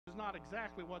not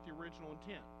exactly what the original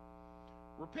intent.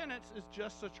 Repentance is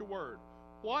just such a word.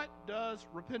 What does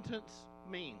repentance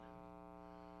mean?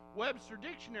 Webster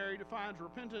Dictionary defines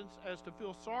repentance as to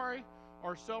feel sorry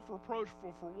or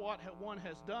self-reproachful for what one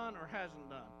has done or hasn't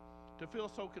done. To feel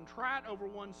so contrite over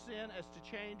one's sin as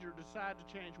to change or decide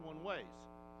to change one's ways.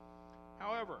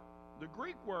 However, the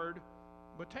Greek word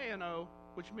metanoia,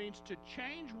 which means to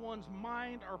change one's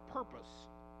mind or purpose,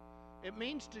 it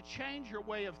means to change your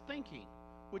way of thinking,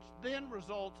 which then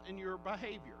results in your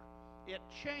behavior. It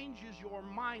changes your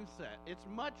mindset. It's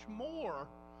much more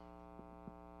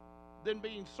than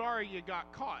being sorry you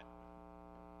got caught.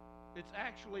 It's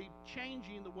actually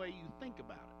changing the way you think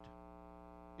about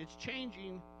it. It's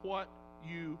changing what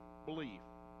you believe.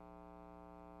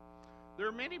 There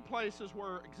are many places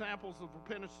where examples of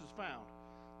repentance is found.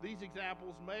 These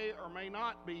examples may or may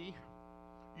not be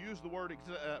use the word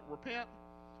repent,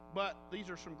 but these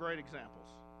are some great examples.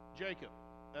 Jacob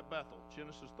at Bethel,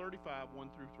 Genesis 35, 1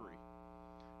 through 3.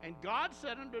 And God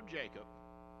said unto Jacob,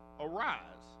 Arise,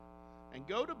 and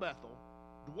go to Bethel,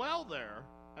 dwell there,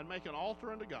 and make an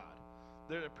altar unto God,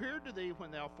 that appeared to thee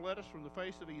when thou fleddest from the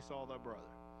face of Esau thy brother.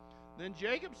 Then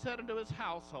Jacob said unto his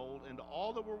household and to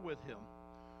all that were with him,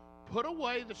 Put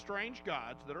away the strange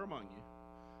gods that are among you,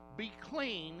 be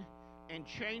clean, and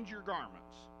change your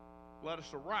garments. Let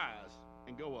us arise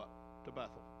and go up to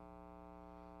Bethel.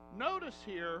 Notice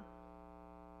here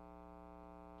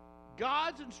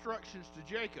God's instructions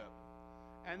to Jacob,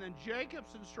 and then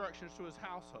Jacob's instructions to his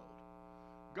household.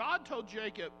 God told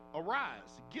Jacob,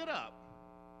 Arise, get up,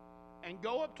 and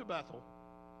go up to Bethel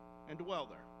and dwell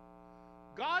there.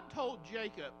 God told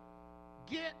Jacob,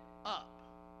 get up.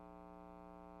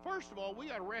 First of all, we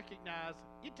got to recognize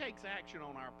it takes action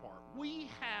on our part. We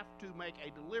have to make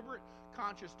a deliberate,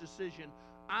 conscious decision.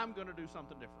 I'm going to do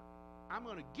something different. I'm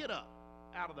going to get up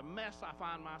out of the mess I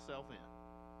find myself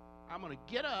in. I'm going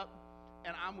to get up,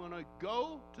 and I'm going to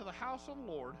go to the house of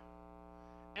the Lord,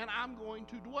 and I'm going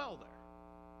to dwell there.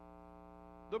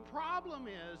 The problem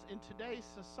is, in today's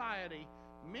society,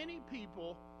 many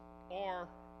people are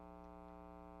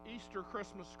Easter,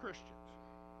 Christmas Christians.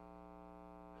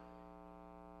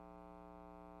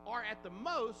 Or at the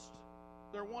most,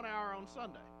 they're 1 hour on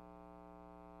Sunday.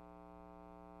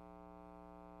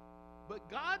 But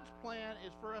God's plan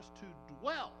is for us to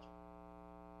dwell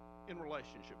in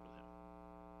relationship with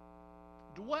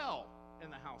Him. Dwell in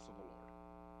the house of the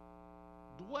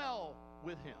Lord. Dwell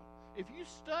with Him. If you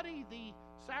study the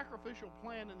sacrificial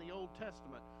plan in the Old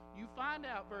Testament, you find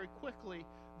out very quickly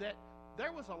that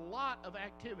there was a lot of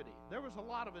activity. There was a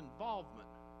lot of involvement.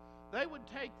 They would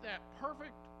take that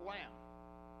perfect lamb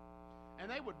and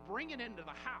they would bring it into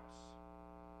the house,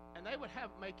 and they would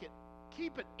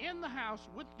keep it in the house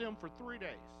with them for 3 days,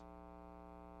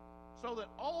 so that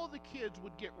all the kids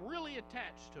would get really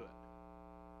attached to it.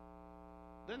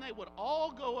 Then they would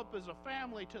all go up as a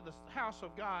family to the house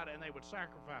of God, and they would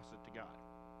sacrifice it to God.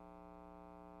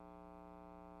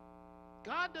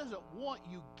 God doesn't want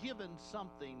you given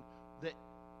something that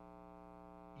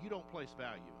you don't place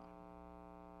value on.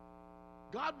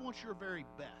 God wants your very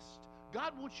best.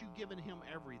 God wants you giving Him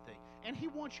everything, and He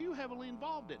wants you heavily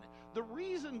involved in it. The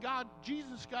reason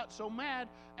Jesus got so mad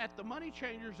at the money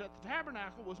changers at the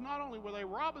tabernacle was not only were they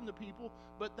robbing the people,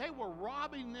 but they were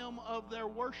robbing them of their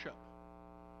worship.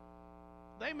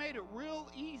 They made it real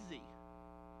easy.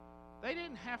 They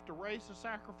didn't have to raise the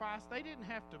sacrifice. They didn't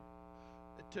have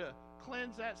to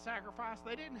cleanse that sacrifice.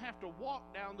 They didn't have to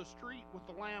walk down the street with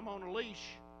the lamb on a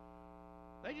leash.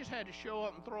 They just had to show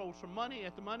up and throw some money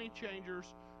at the money changers,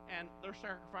 and their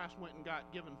sacrifice went and got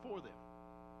given for them.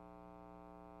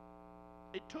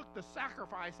 It took the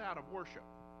sacrifice out of worship.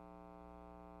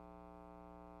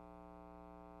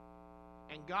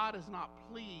 And God is not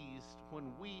pleased when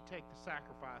we take the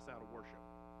sacrifice out of worship.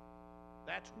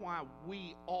 That's why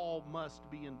we all must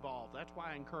be involved. That's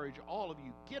why I encourage all of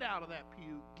you, get out of that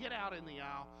pew, get out in the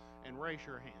aisle, and raise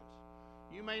your hands.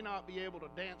 You may not be able to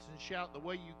dance and shout the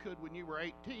way you could when you were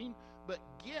 18, but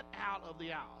get out of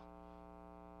the aisle.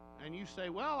 And you say,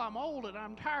 well, I'm old and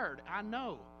I'm tired. I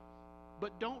know.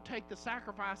 But don't take the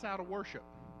sacrifice out of worship.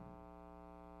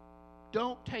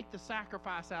 Don't take the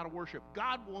sacrifice out of worship.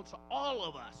 God wants all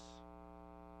of us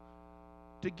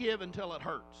to give until it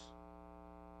hurts.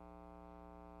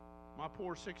 My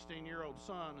poor 16-year-old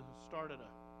son has started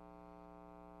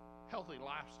a healthy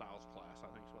lifestyles class, I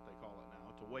think is what they call it now.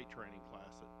 It's a weight training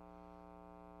class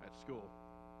at school.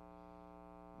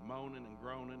 Moaning and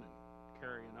groaning and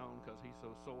carrying on because he's so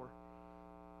sore.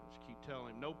 I just keep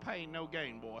telling him, no pain, no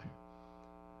gain, boy.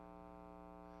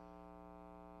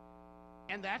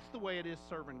 And that's the way it is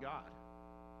serving God.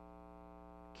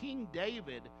 King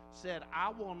David said, I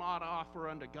will not offer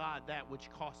unto God that which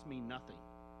costs me nothing.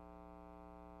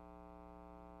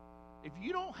 If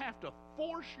you don't have to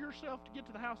force yourself to get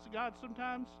to the house of God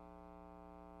sometimes,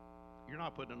 you're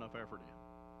not putting enough effort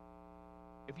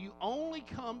in. If you only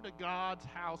come to God's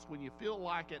house when you feel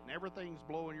like it and everything's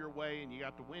blowing your way and you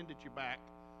got the wind at your back,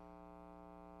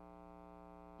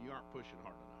 you aren't pushing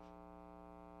hard enough.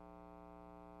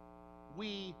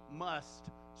 We must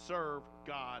serve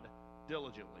God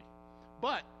diligently.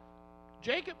 But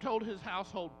Jacob told his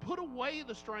household, put away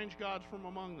the strange gods from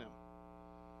among them.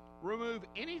 Remove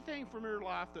anything from your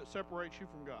life that separates you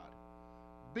from God.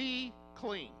 Be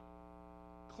clean.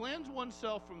 Cleanse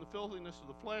oneself from the filthiness of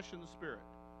the flesh and the spirit.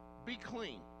 Be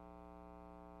clean.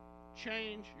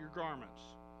 Change your garments.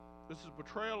 This is a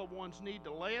portrayal of one's need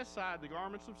to lay aside the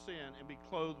garments of sin and be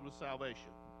clothed with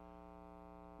salvation.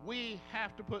 We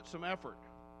have to put some effort.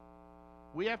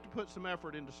 We have to put some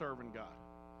effort into serving God.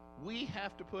 We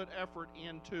have to put effort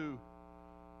into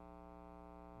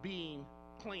being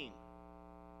clean.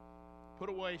 Put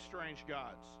away strange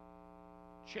gods.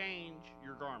 Change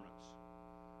your garments.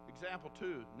 Example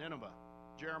 2, Nineveh.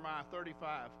 Jeremiah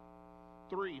 35,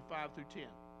 3, 5 through 10.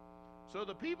 So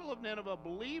the people of Nineveh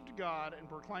believed God and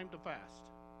proclaimed a fast,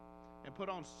 and put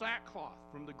on sackcloth,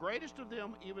 from the greatest of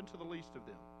them even to the least of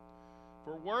them.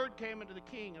 For word came unto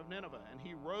the king of Nineveh, and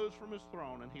he rose from his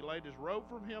throne, and he laid his robe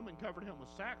from him, and covered him with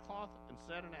sackcloth, and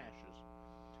set in ashes.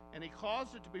 And he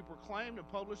caused it to be proclaimed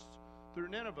and published through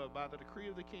Nineveh by the decree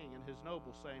of the king and his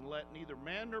nobles, saying, let neither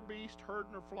man nor beast, herd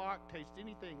nor flock taste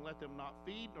anything, let them not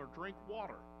feed nor drink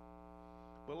water.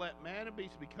 But let man and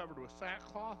beast be covered with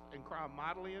sackcloth, and cry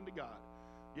mightily unto God.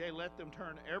 Yea, let them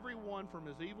turn every one from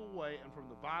his evil way, and from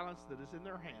the violence that is in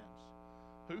their hands.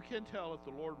 Who can tell if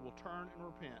the Lord will turn and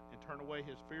repent, and turn away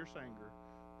his fierce anger,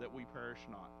 that we perish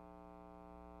not?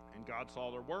 And God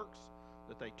saw their works,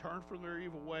 that they turned from their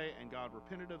evil way, and God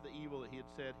repented of the evil that he had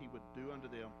said he would do unto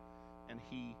them, and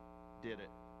he did it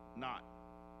not.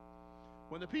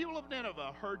 When the people of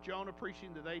Nineveh heard Jonah preaching,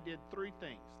 that they did 3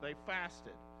 things. They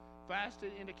fasted.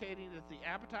 Fasted indicating that the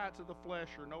appetites of the flesh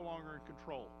are no longer in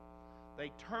control.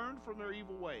 They turned from their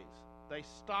evil ways. They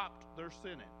stopped their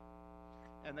sinning.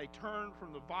 And they turned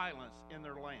from the violence in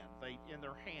their land, in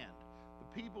their hand.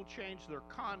 The people changed their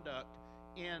conduct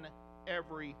in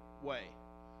every way.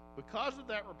 Because of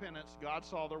that repentance, God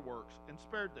saw their works and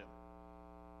spared them.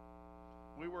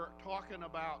 We were talking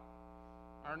about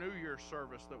our New Year's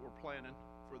service that we're planning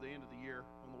for the end of the year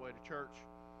on the way to church.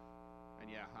 And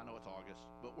yeah, I know it's August,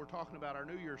 but we're talking about our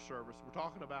New Year's service. We're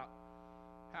talking about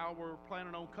how we're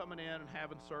planning on coming in and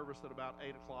having service at about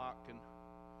 8 o'clock and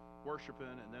worshiping,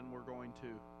 and then we're going to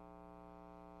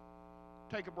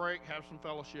take a break, have some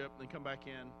fellowship, then come back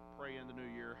in, pray in the new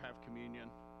year, have communion.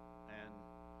 And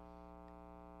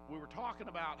we were talking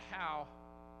about how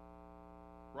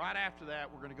right after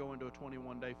that we're going to go into a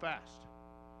 21-day fast.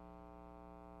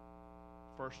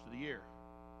 First of the year.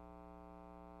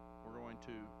 We're going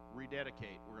to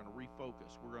rededicate. We're going to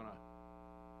refocus. We're going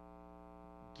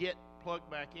to get plugged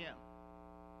back in.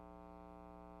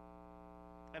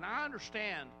 And I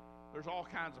understand there's all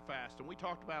kinds of fasts, and we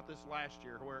talked about this last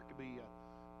year, where it could be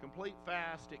a complete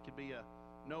fast, it could be a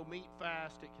no meat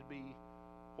fast, it could be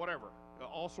whatever,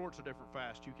 all sorts of different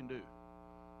fasts you can do.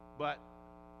 But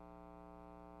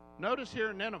notice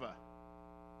here in Nineveh,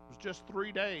 it was just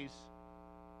 3 days.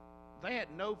 They had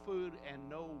no food and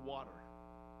no water.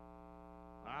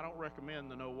 Now, I don't recommend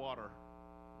the no water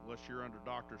unless you're under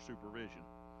doctor's supervision.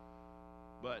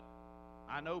 But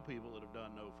I know people that have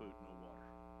done no food, no water.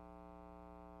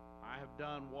 I have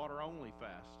done water-only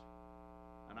fast.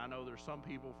 And I know there's some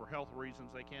people, for health reasons,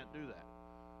 they can't do that.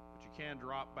 But you can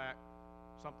drop back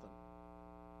something.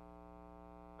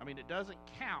 I mean, it doesn't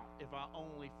count if I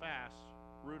only fast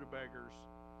rutabagas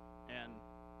and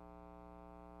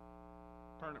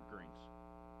turnip greens.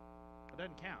 It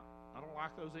doesn't count. I don't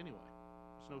like those anyway.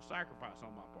 It's no sacrifice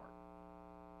on my part.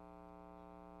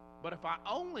 But if I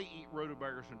only eat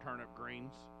rutabagas and turnip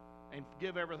greens and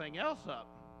give everything else up,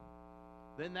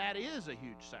 then that is a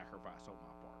huge sacrifice on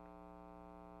my part.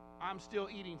 I'm still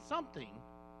eating something,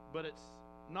 but it's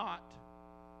not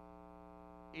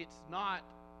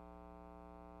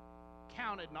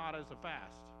counted not as a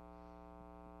fast.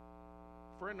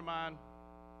 A friend of mine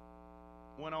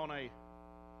went on a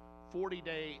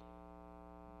 40-day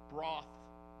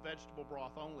vegetable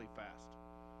broth only fast.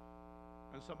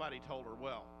 And somebody told her,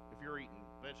 well, if you're eating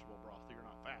vegetable broth, you're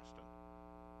not fasting.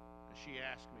 And she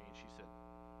asked me, and she said,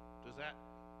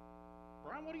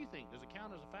 Brian, what do you think? Does it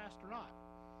count as a fast or not?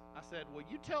 I said, well,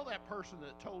 you tell that person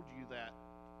that told you that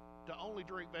to only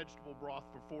drink vegetable broth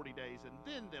for 40 days and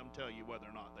then them tell you whether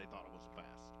or not they thought it was a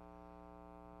fast.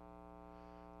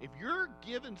 If you're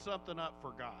giving something up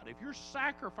for God, if you're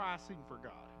sacrificing for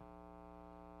God,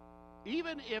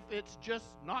 even if it's just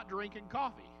not drinking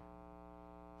coffee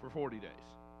for 40 days.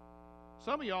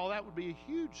 Some of y'all, that would be a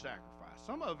huge sacrifice.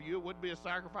 Some of you, it wouldn't be a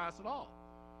sacrifice at all.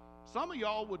 Some of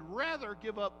y'all would rather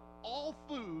give up all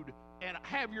food and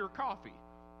have your coffee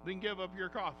than give up your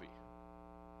coffee.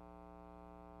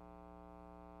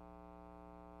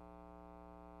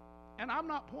 And I'm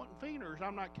not pointing fingers,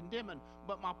 I'm not condemning,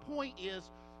 but my point is,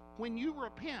 when you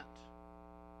repent,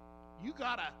 you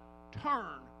got to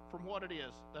turn from what it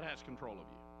is that has control of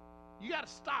you. You got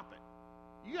to stop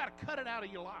it. You got to cut it out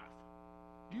of your life.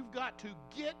 You've got to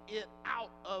get it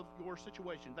out of your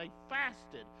situation. They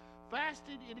fasted.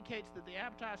 Fasted indicates that the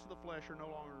appetites of the flesh are no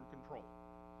longer in control.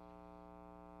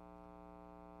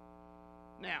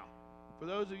 Now, for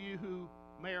those of you who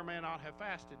may or may not have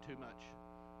fasted too much,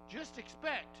 just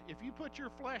expect, if you put your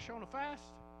flesh on a fast,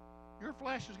 your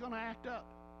flesh is going to act up.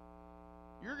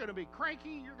 You're going to be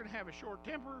cranky. You're going to have a short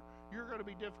temper. You're going to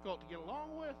be difficult to get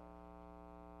along with.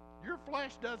 Your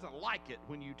flesh doesn't like it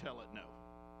when you tell it no.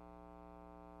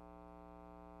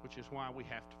 Which is why we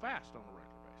have to fast on a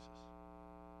regular basis.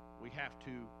 We have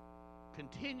to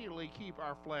continually keep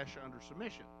our flesh under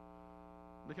submission.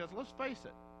 Because let's face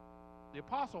it, the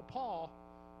Apostle Paul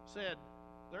said,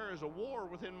 there is a war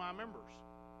within my members.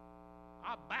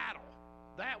 I battle.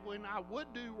 That when I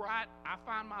would do right, I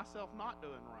find myself not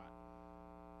doing right.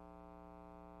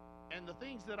 And the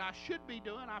things that I should be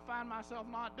doing, I find myself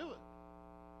not doing.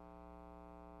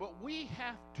 But we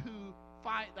have to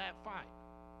fight that fight.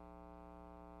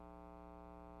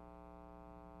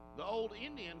 The old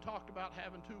Indian talked about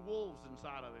having two wolves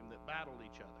inside of him that battled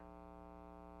each other.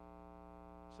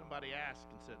 Somebody asked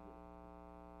and said, well,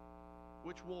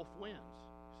 which wolf wins?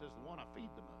 He says, the one I feed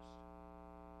the most.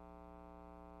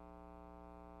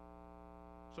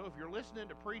 So if you're listening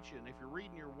to preaching, if you're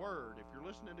reading your word, if you're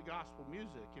listening to gospel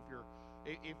music, if you're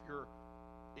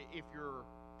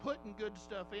putting good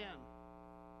stuff in,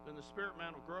 then the spirit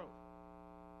man will grow.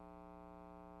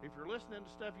 If you're listening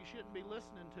to stuff you shouldn't be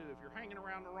listening to, if you're hanging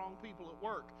around the wrong people at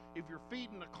work, if you're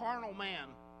feeding the carnal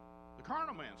man's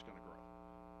going to grow.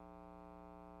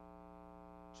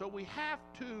 So we have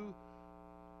to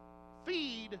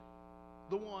feed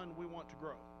the one we want to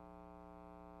grow.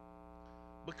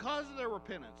 Because of their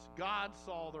repentance, God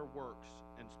saw their works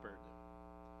and spared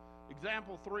them.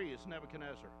 Example 3 is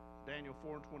Nebuchadnezzar, Daniel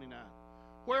 4:29.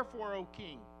 Wherefore, O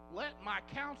king, let my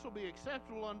counsel be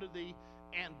acceptable unto thee,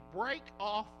 and break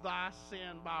off thy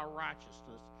sin by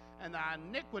righteousness, and thy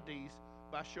iniquities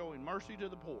by showing mercy to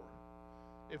the poor,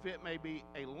 if it may be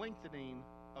a lengthening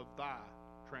of thy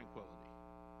tranquility.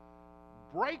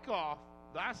 Break off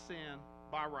thy sin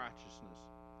by righteousness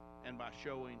and by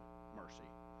showing mercy.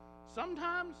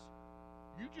 Sometimes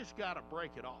you just got to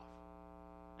break it off.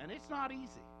 And it's not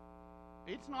easy.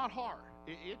 It's not hard.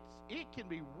 It can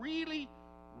be really,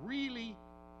 really,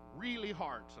 really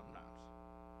hard sometimes.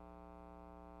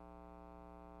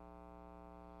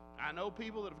 I know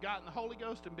people that have gotten the Holy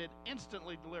Ghost and been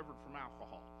instantly delivered from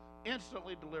alcohol,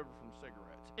 instantly delivered from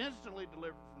cigarettes, instantly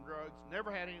delivered from drugs,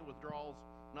 never had any withdrawals,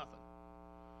 nothing.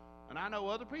 And I know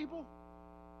other people,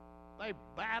 they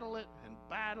battle it and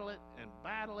battle it and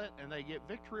battle it, and they get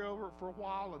victory over it for a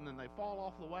while, and then they fall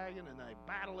off the wagon and they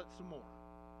battle it some more.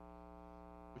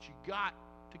 But you got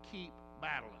to keep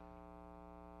battling.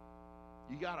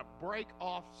 You got to break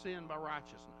off sin by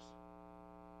righteousness.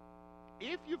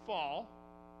 If you fall,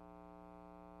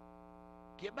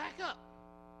 get back up.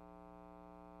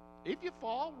 If you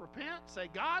fall, repent, say,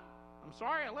 God, I'm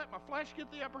sorry I let my flesh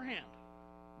get the upper hand.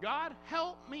 God,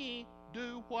 help me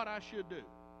do what I should do.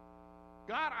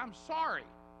 God, I'm sorry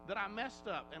that I messed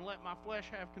up and let my flesh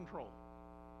have control.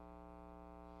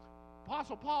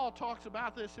 Apostle Paul talks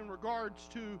about this in regards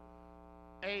to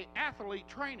an athlete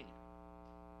training.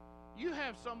 You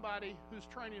have somebody who's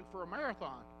training for a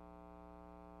marathon,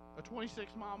 a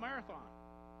 26-mile marathon.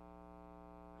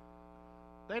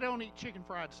 They don't eat chicken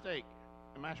fried steak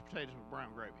and mashed potatoes with brown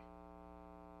gravy.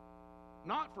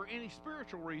 Not for any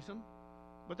spiritual reason,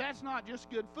 but that's not just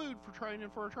good food for training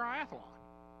for a triathlon.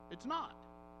 It's not.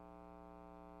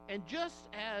 And just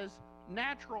as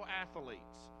natural athletes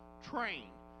train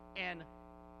and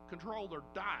control their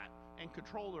diet and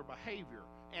control their behavior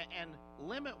and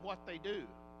limit what they do,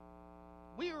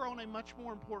 we are on a much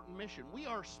more important mission. We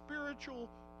are spiritual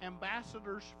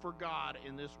ambassadors for God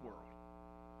in this world.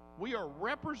 We are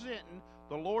representing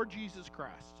the Lord Jesus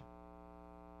Christ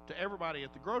to everybody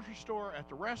at the grocery store, at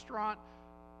the restaurant,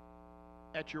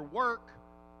 at your work.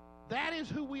 That is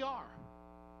who we are.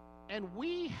 And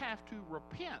we have to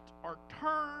repent or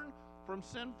turn from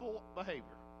sinful behavior.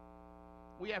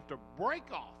 We have to break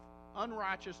off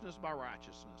unrighteousness by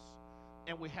righteousness,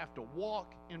 and we have to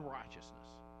walk in righteousness.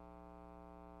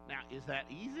 Now, is that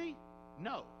easy?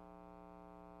 No.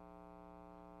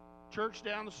 Church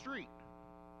down the street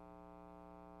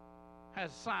has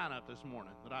a sign up this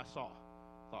morning that I saw.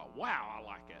 Thought, wow, I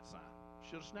like that sign.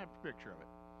 Should have snapped a picture of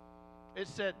it. It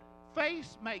said,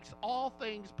 faith makes all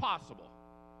things possible.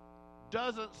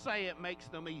 Doesn't say it makes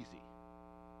them easy.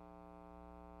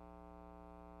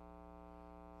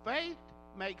 Faith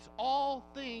makes all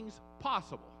things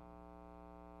possible.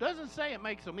 Doesn't say it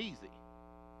makes them easy.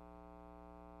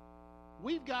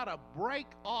 We've got to break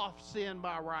off sin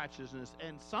by righteousness,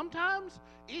 and sometimes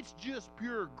it's just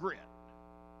pure grit.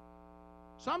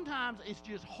 Sometimes it's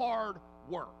just hard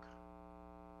work.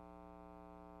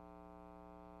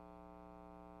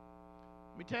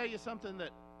 Let me tell you something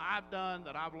that I've done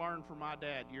that I've learned from my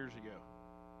dad years ago.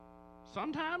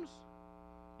 Sometimes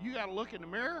you got to look in the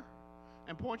mirror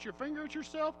and point your finger at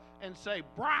yourself and say,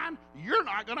 Brian, you're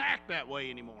not going to act that way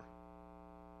anymore.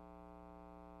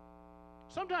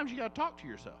 Sometimes you got to talk to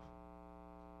yourself.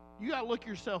 You got to look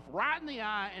yourself right in the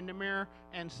eye in the mirror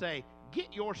and say,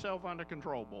 get yourself under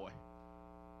control, boy.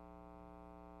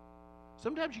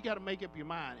 Sometimes you got to make up your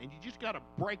mind, and you just got to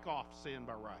break off sin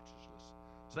by righteousness.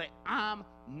 Say, I'm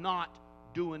not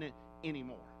doing it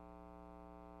anymore.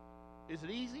 Is it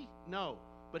easy? No.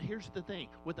 But here's the thing.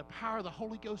 With the power of the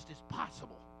Holy Ghost, it's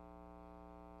possible.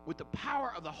 With the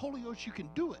power of the Holy Ghost, you can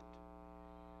do it.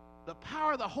 The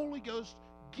power of the Holy Ghost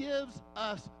gives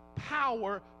us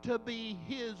power to be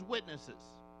His witnesses.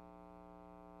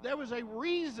 There was a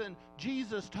reason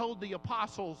Jesus told the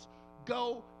apostles,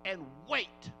 go and wait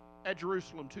at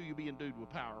Jerusalem till you be endued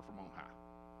with power from on high.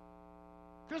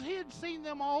 Because He had seen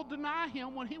them all deny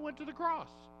Him when He went to the cross.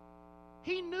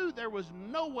 He knew there was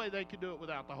no way they could do it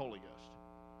without the Holy Ghost.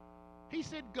 He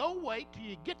said, go wait till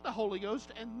you get the Holy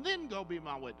Ghost and then go be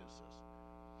my witnesses.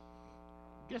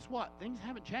 Guess what? Things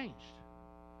haven't changed.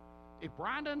 If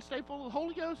Brian doesn't stay full of the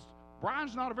Holy Ghost,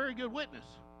 Brian's not a very good witness.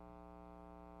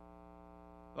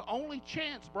 The only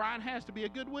chance Brian has to be a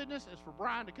good witness is for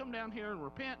Brian to come down here and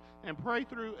repent and pray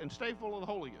through and stay full of the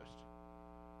Holy Ghost.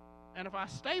 And if I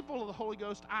stay full of the Holy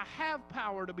Ghost, I have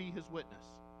power to be His witness.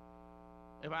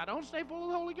 If I don't stay full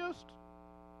of the Holy Ghost,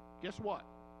 guess what?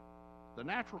 The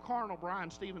natural carnal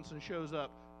Brian Stevenson shows up,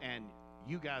 and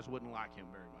you guys wouldn't like him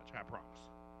very much, I promise.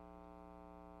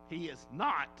 He is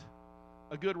not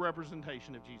a good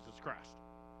representation of Jesus Christ.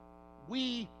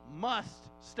 We must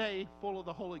stay full of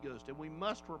the Holy Ghost, and we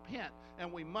must repent,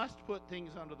 and we must put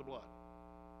things under the blood.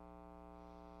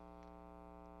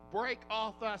 Break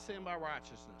off thy sin by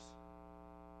righteousness.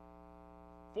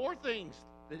 4 things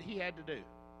that he had to do.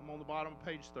 I'm on the bottom of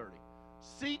page 30.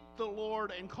 Seek the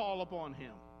Lord and call upon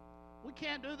Him. We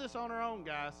can't do this on our own,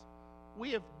 guys.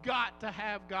 We have got to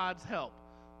have God's help.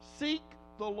 Seek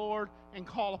the Lord and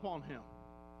call upon Him.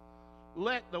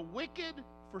 Let the wicked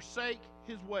forsake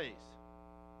his ways.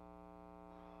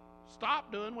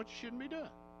 Stop doing what you shouldn't be doing.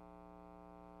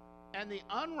 And the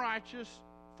unrighteous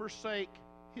forsake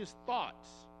his thoughts,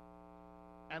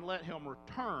 and let him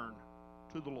return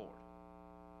to the Lord.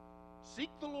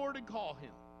 Seek the Lord and call Him.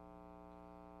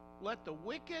 Let the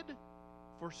wicked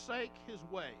forsake his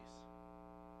ways,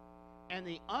 and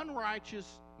the unrighteous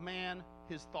man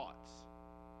his thoughts.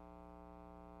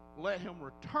 Let him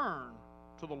return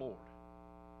to the Lord.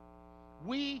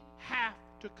 We have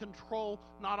to control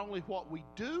not only what we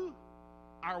do,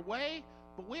 our way,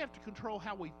 but we have to control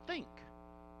how we think.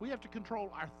 We have to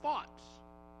control our thoughts.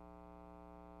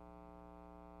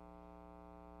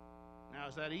 Now,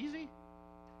 is that easy?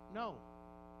 No.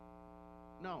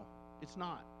 No, it's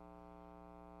not.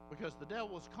 Because the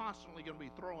devil is constantly going to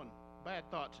be throwing bad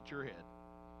thoughts at your head.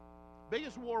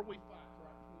 Biggest war we fight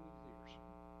right between these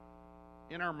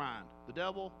ears. In our mind. The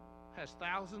devil has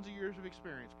thousands of years of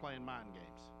experience playing mind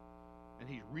games. And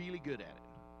he's really good at it.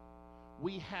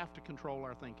 We have to control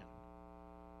our thinking.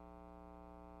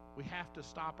 We have to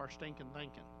stop our stinking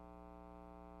thinking.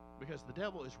 Because the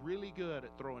devil is really good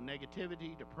at throwing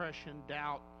negativity, depression,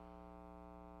 doubt,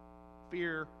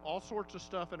 fear, all sorts of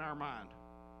stuff in our mind.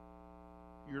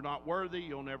 You're not worthy,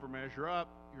 you'll never measure up,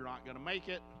 you're not going to make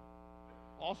it.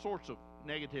 All sorts of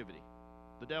negativity.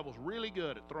 The devil's really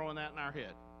good at throwing that in our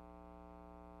head.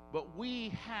 But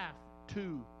we have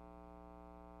to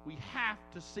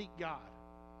seek God.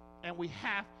 And we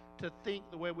have to think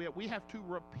the way we have. We have to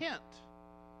repent.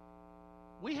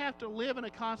 We have to live in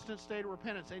a constant state of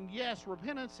repentance. And yes,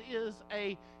 repentance is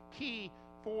a key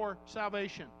for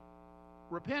salvation.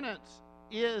 Repentance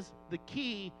is the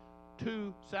key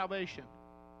to salvation.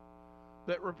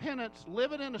 But repentance,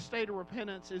 living in a state of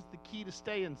repentance, is the key to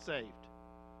staying saved.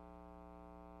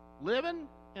 Living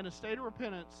in a state of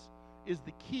repentance is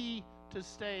the key to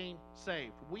staying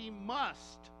saved. We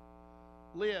must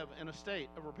live in a state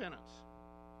of repentance.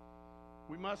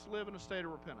 We must live in a state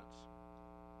of repentance.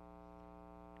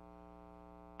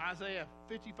 Isaiah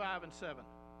 55:7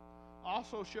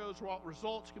 also shows what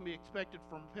results can be expected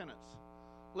from repentance.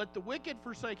 Let the wicked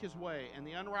forsake his way, and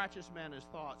the unrighteous man his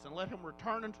thoughts, and let him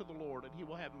return unto the Lord, and he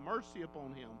will have mercy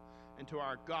upon him, and to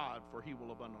our God, for he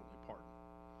will abundantly pardon.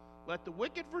 Let the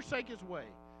wicked forsake his way,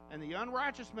 and the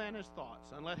unrighteous man his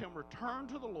thoughts, and let him return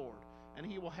to the Lord, and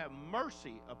he will have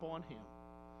mercy upon him,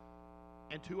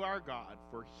 and to our God,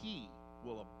 for he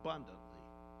will abundantly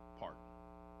pardon.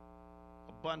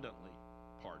 Abundantly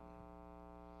pardon.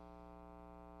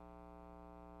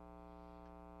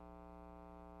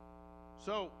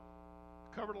 So,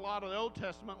 covered a lot of the Old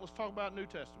Testament. Let's talk about New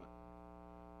Testament.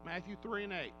 Matthew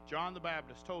 3:8. John the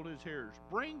Baptist told his hearers,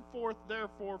 "Bring forth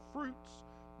therefore fruits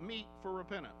meet for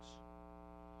repentance."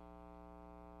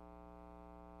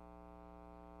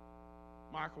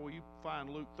 Michael, will you find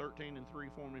Luke 13:3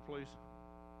 for me, please?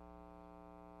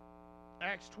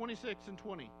 Acts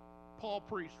 26:20. Paul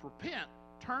preached, "Repent,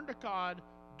 turn to God,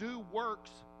 do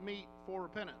works meet for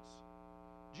repentance."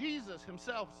 Jesus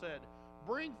himself said,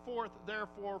 "Bring forth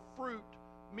therefore fruit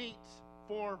meets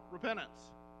for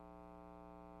repentance."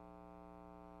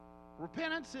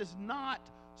 Repentance is not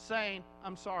saying,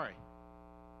 "I'm sorry."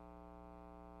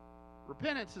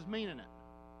 Repentance is meaning it.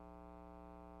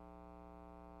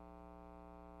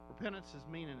 Repentance is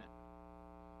meaning it.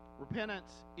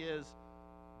 Repentance is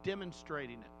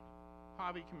demonstrating it.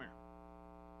 Javi, come here.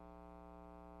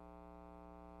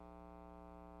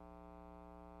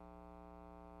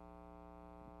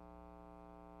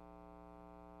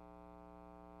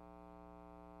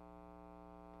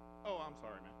 Oh, I'm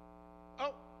sorry, man.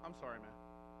 Oh, I'm sorry, man.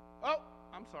 Oh,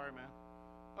 I'm sorry, man.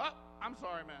 Oh, I'm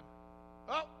sorry, man.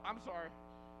 Oh, I'm sorry.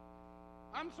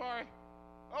 I'm sorry.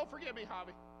 Oh, forgive me,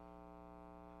 Javi.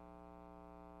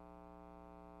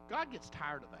 God gets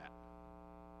tired of that.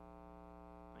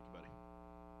 Thank you, buddy.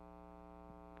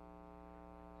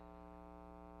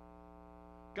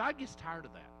 God gets tired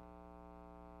of that.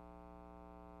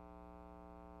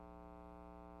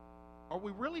 Are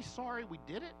we really sorry we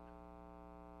did it?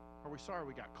 Or are we sorry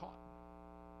we got caught?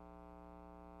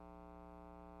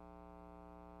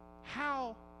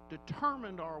 How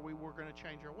determined are we we're going to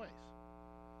change our ways?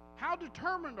 How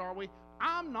determined are we,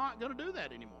 I'm not going to do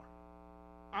that anymore?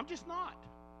 I'm just not.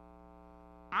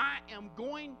 I am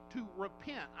going to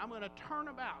repent. I'm going to turn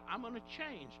about. I'm going to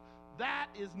change. That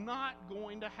is not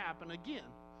going to happen again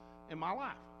in my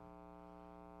life.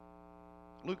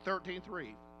 Luke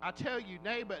 13:3. I tell you,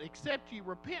 nay, but except ye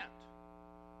repent,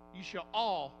 ye shall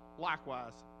all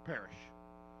likewise perish.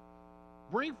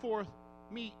 Bring forth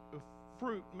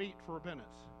fruit meet for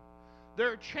repentance. There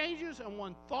are changes in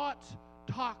one's thoughts,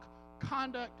 talk,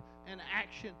 conduct, and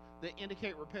action that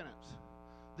indicate repentance.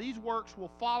 These works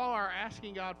will follow our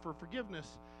asking God for forgiveness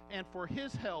and for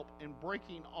his help in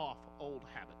breaking off old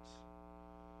habits.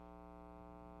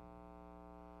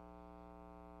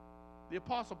 The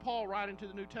Apostle Paul, writing to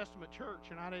the New Testament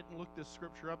church, and I didn't look this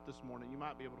scripture up this morning. You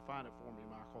might be able to find it for me,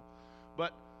 Michael.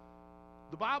 But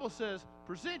the Bible says,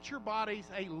 present your bodies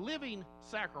a living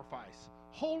sacrifice,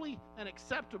 holy and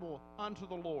acceptable unto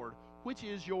the Lord, which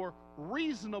is your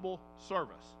reasonable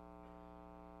service.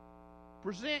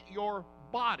 Present your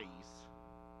bodies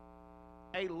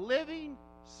a living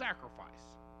sacrifice,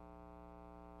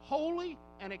 holy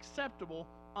and acceptable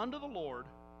unto the Lord,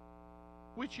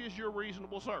 which is your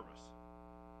reasonable service.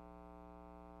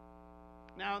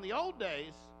 Now, in the old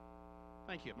days,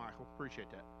 thank you, Michael,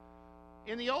 appreciate that.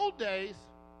 In the old days,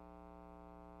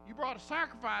 you brought a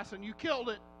sacrifice and you killed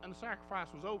it, and the sacrifice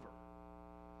was over.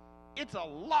 It's a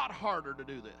lot harder to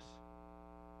do this.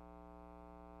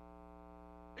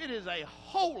 It is a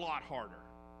whole lot harder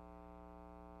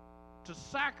to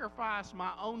sacrifice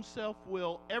my own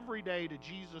self-will every day to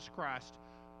Jesus Christ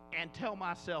and tell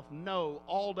myself no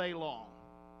all day long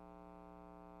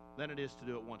than it is to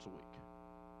do it once a week.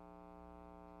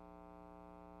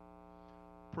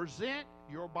 Present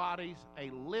your bodies a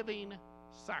living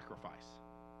sacrifice.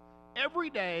 Every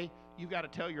day, you've got to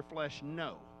tell your flesh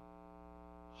no.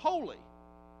 Holy,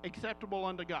 acceptable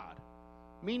unto God.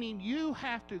 Meaning you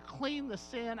have to clean the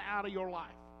sin out of your life,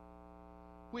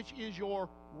 which is your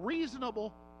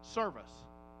reasonable service.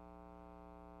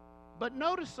 But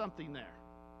notice something there.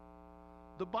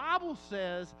 The Bible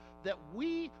says that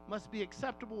we must be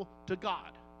acceptable to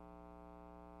God.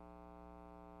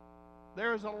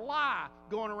 There is a lie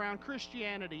going around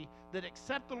Christianity that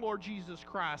accept the Lord Jesus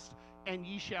Christ and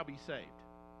ye shall be saved.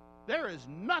 There is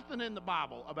nothing in the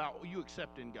Bible about you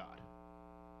accepting God.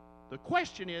 The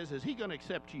question is he going to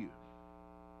accept you?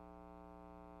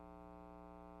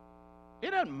 It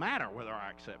doesn't matter whether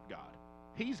I accept God.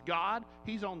 He's God.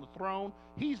 He's on the throne.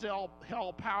 He's all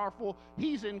powerful.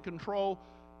 He's in control.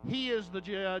 He is the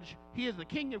judge. He is the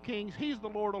King of Kings. He's the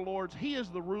Lord of Lords. He is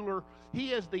the ruler.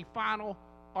 He is the final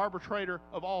arbitrator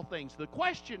of all things. The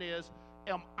question is,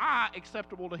 am I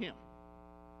acceptable to him?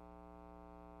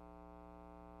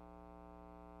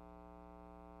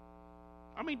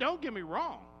 I mean, don't get me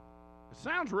wrong. It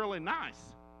sounds really nice.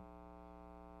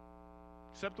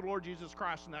 Accept the Lord Jesus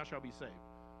Christ and thou shalt be saved.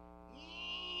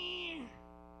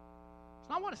 It's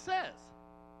not what it says.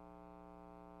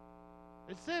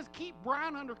 It says keep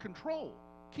Brian under control.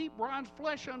 Keep Brian's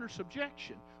flesh under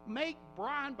subjection. Make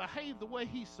Brian behave the way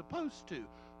he's supposed to.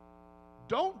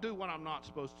 Don't do what I'm not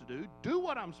supposed to do. Do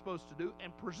what I'm supposed to do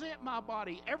and present my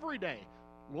body every day.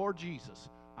 Lord Jesus,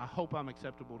 I hope I'm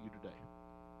acceptable to you today.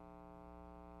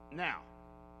 Now,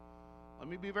 let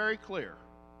me be very clear.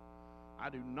 I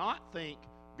do not think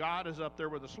God is up there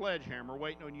with a sledgehammer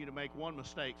waiting on you to make one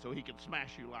mistake so he can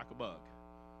smash you like a bug.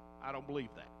 I don't believe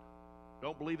that.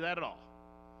 Don't believe that at all.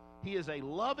 He is a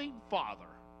loving Father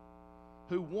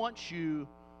who wants you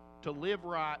to live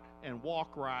right and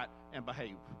walk right and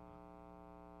behave.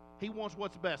 He wants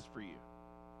what's best for you.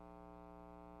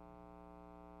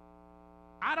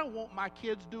 I don't want my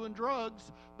kids doing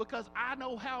drugs because I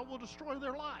know how it will destroy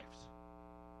their lives.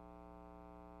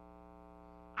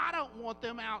 I don't want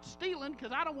them out stealing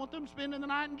because I don't want them spending the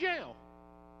night in jail.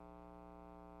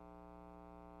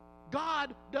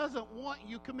 God doesn't want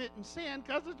you committing sin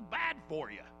because it's bad for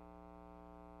you.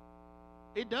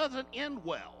 It doesn't end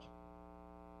well.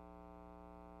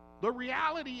 The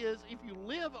reality is, if you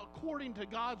live according to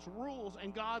God's rules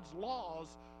and God's laws,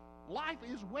 life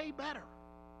is way better.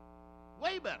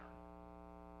 Way better.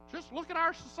 Just look at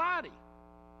our society.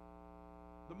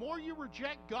 The more you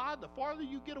reject God, the farther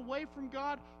you get away from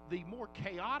God, the more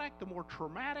chaotic, the more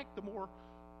traumatic, the more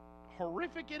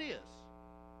horrific it is.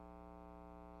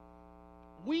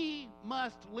 We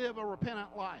must live a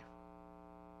repentant life.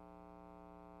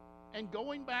 And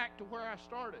going back to where I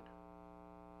started,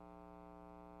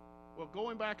 well,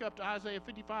 going back up to Isaiah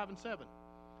 55 and 7.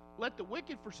 Let the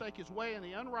wicked forsake his way, and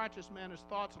the unrighteous man his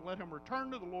thoughts, and let him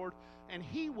return to the Lord, and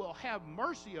he will have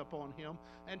mercy upon him,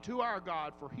 and to our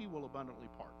God, for he will abundantly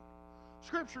pardon.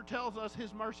 Scripture tells us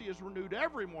his mercy is renewed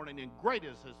every morning, and great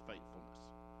is his faithfulness.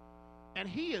 And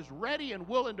he is ready and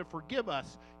willing to forgive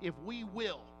us if we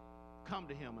will come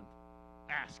to him and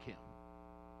ask him,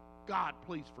 God,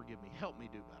 please forgive me. Help me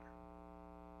do better.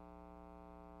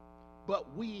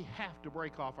 But we have to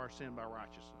break off our sin by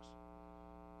righteousness.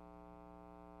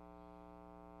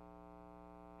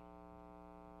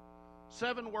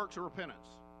 Seven works of repentance.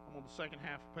 I'm on the second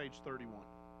half of page 31.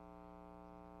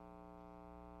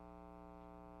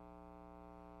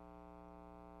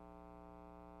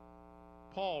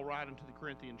 Paul, writing to the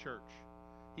Corinthian church,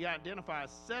 he identifies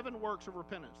 7 works of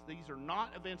repentance. These are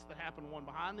not events that happen one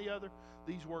behind the other.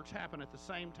 These works happen at the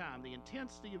same time. The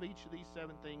intensity of each of these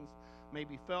 7 things may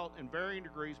be felt in varying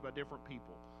degrees by different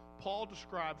people. Paul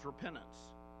describes repentance.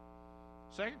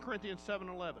 2 Corinthians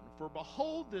 7:11, for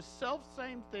behold, this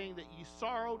selfsame thing that ye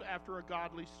sorrowed after a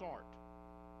godly sort.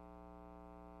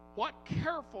 What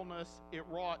carefulness it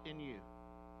wrought in you.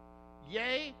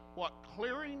 Yea, what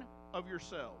clearing of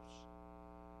yourselves.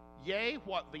 Yea,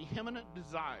 what vehement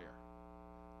desire.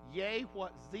 Yea,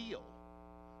 what zeal.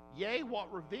 Yea,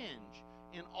 what revenge.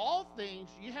 In all things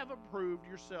ye have approved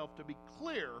yourself to be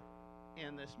clear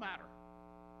in this matter.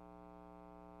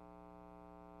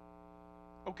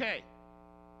 Okay,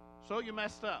 so you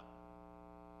messed up.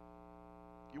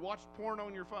 You watched porn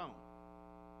on your phone.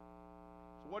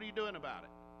 So what are you doing about it?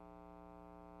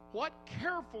 What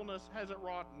carefulness has it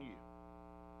wrought in you?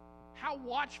 How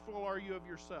watchful are you of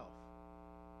yourself?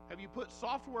 Have you put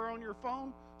software on your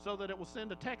phone so that it will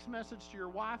send a text message to your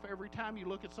wife every time you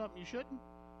look at something you shouldn't?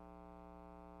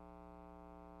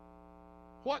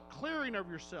 What clearing of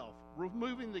yourself?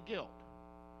 Removing the guilt.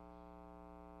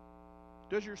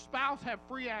 Does your spouse have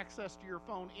free access to your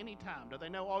phone anytime? Do they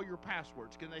know all your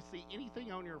passwords? Can they see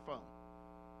anything on your phone?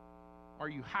 Are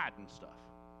you hiding stuff?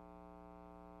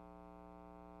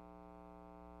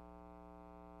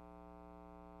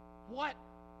 What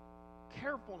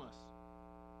carefulness?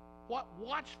 What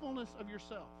watchfulness of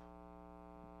yourself?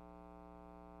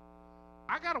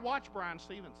 I got to watch Brian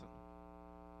Stevenson.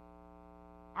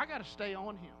 I got to stay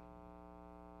on him.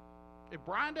 If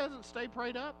Brian doesn't stay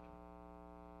prayed up,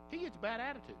 he gets a bad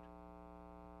attitude.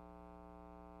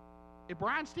 If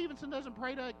Brian Stevenson doesn't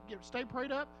stay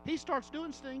prayed up, he starts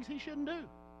doing things he shouldn't do.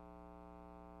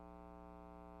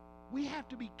 We have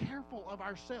to be careful of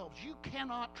ourselves. You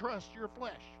cannot trust your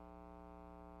flesh.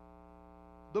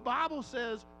 The Bible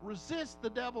says, resist the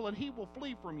devil and he will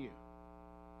flee from you.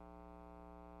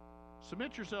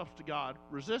 Submit yourselves to God,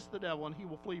 resist the devil, and he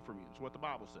will flee from you, is what the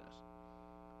Bible says.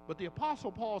 But the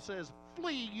Apostle Paul says,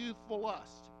 flee youthful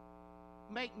lust.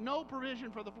 Make no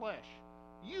provision for the flesh.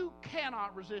 You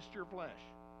cannot resist your flesh.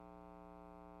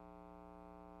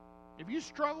 If you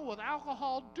struggle with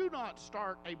alcohol, do not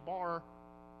start a bar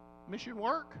mission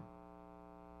work.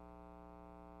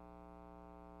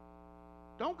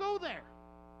 Don't go there.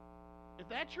 If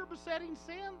that's your besetting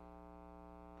sin,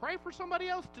 pray for somebody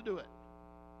else to do it.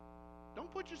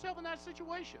 Don't put yourself in that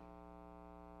situation.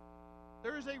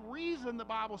 There is a reason the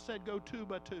Bible said go two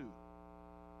by two.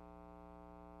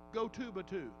 Go two by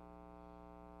two.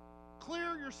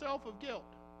 Clear yourself of guilt,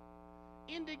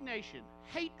 indignation,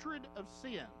 hatred of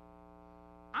sin.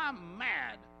 I'm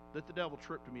mad that the devil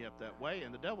tripped me up that way,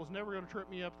 and the devil's never going to trip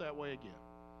me up that way again.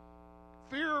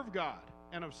 Fear of God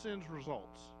and of sin's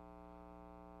results.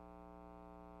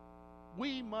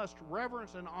 We must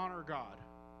reverence and honor God.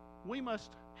 We must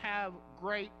have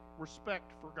great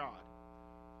respect for God.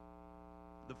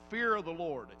 The fear of the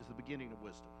Lord is the beginning of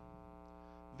wisdom.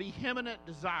 Vehement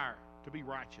desire to be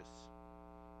righteous.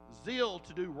 Zeal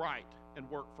to do right and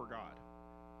work for God.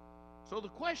 So the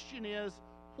question is,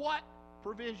 what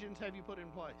provisions have you put in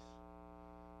place?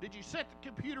 Did you set the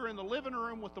computer in the living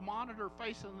room with the monitor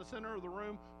facing the center of the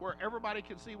room where everybody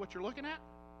can see what you're looking at?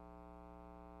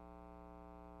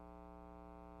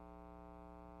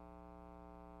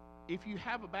 If you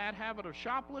have a bad habit of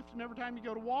shoplifting every time you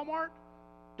go to Walmart,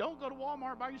 don't go to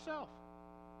Walmart by yourself.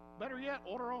 Better yet,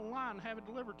 order online and have it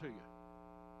delivered to you.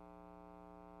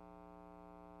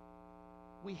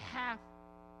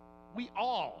 We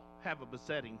all have a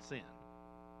besetting sin.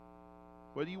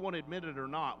 Whether you want to admit it or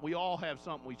not, we all have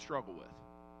something we struggle with.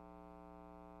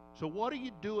 So what are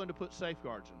you doing to put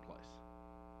safeguards in place?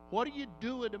 What are you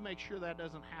doing to make sure that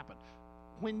doesn't happen?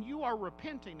 When you are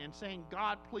repenting and saying,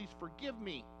 God, please forgive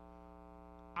me,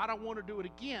 I don't want to do it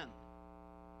again,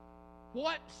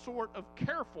 what sort of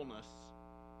carefulness,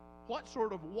 what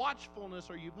sort of watchfulness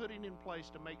are you putting in place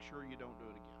to make sure you don't do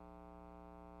it again?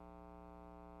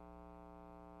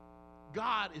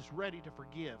 God is ready to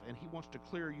forgive, and he wants to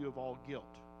clear you of all guilt.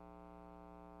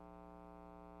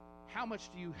 How much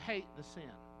do you hate the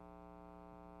sin?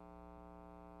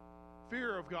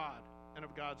 Fear of God and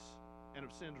of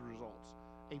sin's results.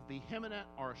 A vehement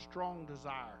or a strong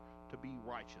desire to be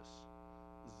righteous.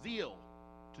 Zeal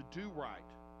to do right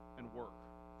and work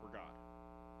for God.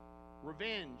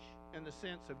 Revenge in the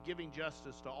sense of giving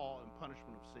justice to all and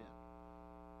punishment of sin.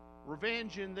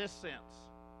 Revenge in this sense.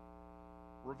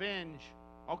 Revenge,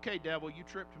 okay, devil, you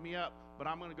tripped me up, but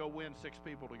I'm going to go win 6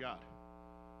 people to God.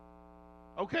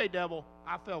 Okay, devil,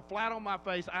 I fell flat on my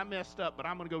face, I messed up, but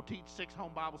I'm going to go teach 6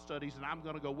 home Bible studies, and I'm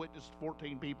going to go witness to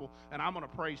 14 people, and I'm going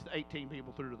to praise 18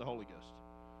 people through to the Holy Ghost.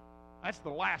 That's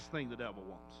the last thing the devil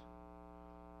wants.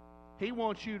 He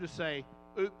wants you to say,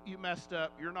 oop, you messed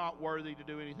up, you're not worthy to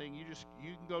do anything, you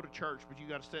can go to church, but you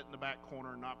got to sit in the back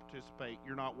corner and not participate,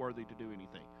 you're not worthy to do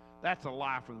anything. That's a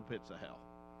lie from the pits of hell.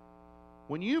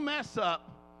 When you mess up,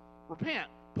 repent,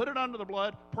 put it under the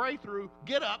blood, pray through,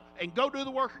 get up, and go do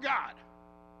the work of God.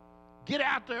 Get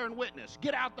out there and witness.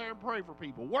 Get out there and pray for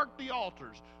people. Work the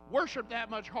altars. Worship that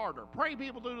much harder. Pray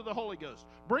people through to the Holy Ghost.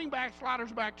 Bring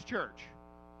backsliders back to church.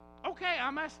 Okay, I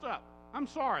messed up. I'm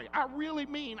sorry. I really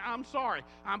mean I'm sorry.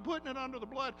 I'm putting it under the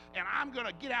blood, and I'm going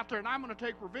to get out there, and I'm going to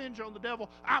take revenge on the devil.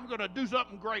 I'm going to do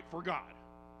something great for God.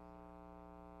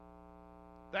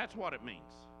 That's what it means.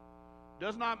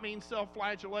 Does not mean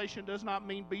self-flagellation, does not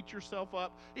mean beat yourself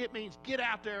up. It means get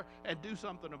out there and do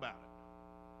something about it.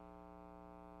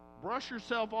 Brush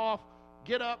yourself off,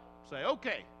 get up, say,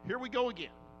 okay, here we go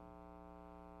again.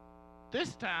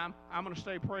 This time, I'm going to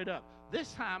stay prayed up.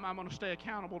 This time, I'm going to stay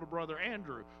accountable to Brother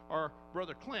Andrew or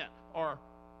Brother Clint or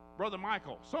Brother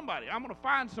Michael, somebody. I'm going to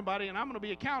find somebody, and I'm going to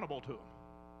be accountable to them.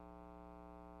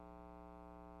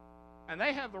 And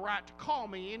they have the right to call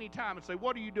me anytime and say,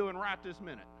 what are you doing right this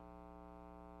minute?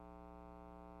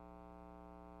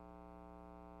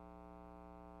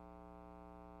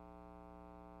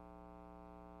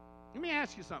 Let me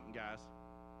ask you something, guys.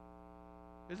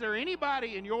 Is there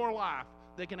anybody in your life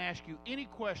that can ask you any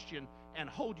question and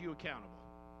hold you accountable?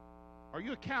 Are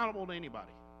you accountable to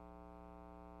anybody?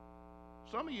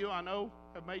 Some of you, I know,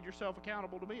 have made yourself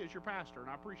accountable to me as your pastor, and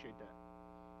I appreciate that.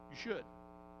 You should.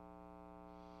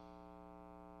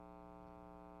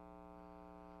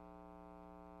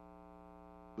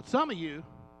 But some of you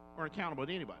aren't accountable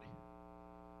to anybody.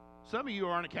 Some of you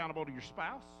aren't accountable to your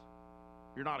spouse.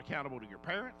 You're not accountable to your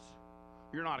parents.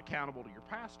 You're not accountable to your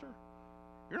pastor.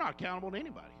 You're not accountable to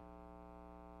anybody.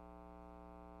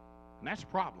 And that's a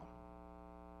problem.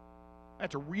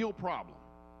 That's a real problem.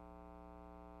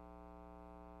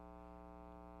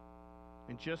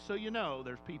 And just so you know,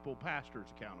 there's people pastors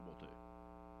accountable to.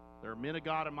 There are men of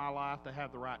God in my life that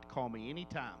have the right to call me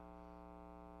anytime.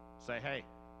 Say, hey,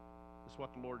 this is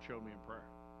what the Lord showed me in prayer.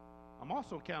 I'm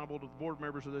also accountable to the board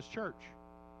members of this church.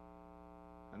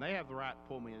 And they have the right to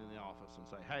pull me into the office and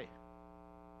say, hey.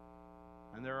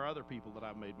 And there are other people that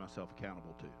I've made myself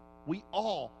accountable to. We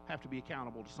all have to be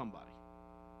accountable to somebody.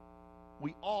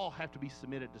 We all have to be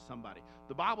submitted to somebody.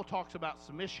 The Bible talks about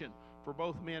submission for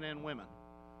both men and women.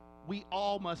 We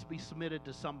all must be submitted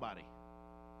to somebody.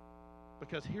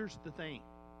 Because here's the thing.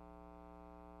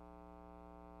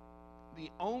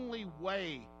 The only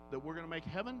way that we're going to make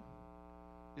heaven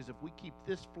is if we keep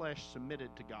this flesh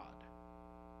submitted to God.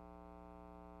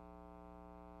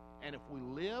 And if we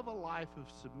live a life of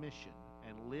submission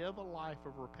and live a life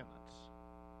of repentance,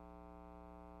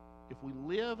 if we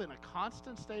live in a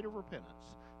constant state of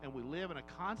repentance and we live in a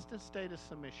constant state of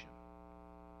submission,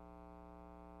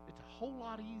 it's a whole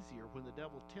lot easier when the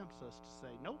devil tempts us to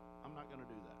say, nope, I'm not going to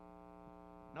do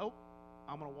that. Nope,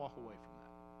 I'm going to walk away from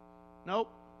that. Nope,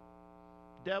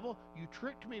 devil, you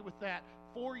tricked me with that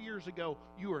 4 years ago.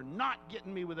 You are not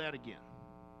getting me with that again.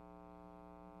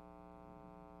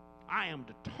 I am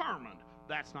determined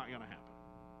that's not going to happen.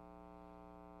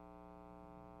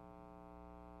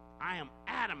 I am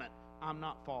adamant I'm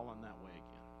not falling that way again.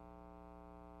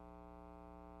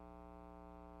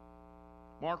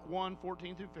 Mark 1,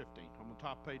 14 through 15, on the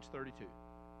top of page 32.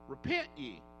 Repent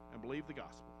ye and believe the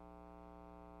gospel.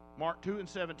 Mark 2 and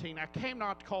 17, I came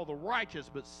not to call the righteous,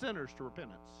 but sinners to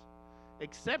repentance.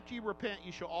 Except ye repent,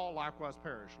 ye shall all likewise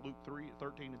perish. Luke 3,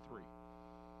 13 and 3.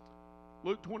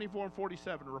 Luke 24 and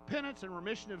 47, repentance and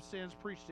remission of sins preached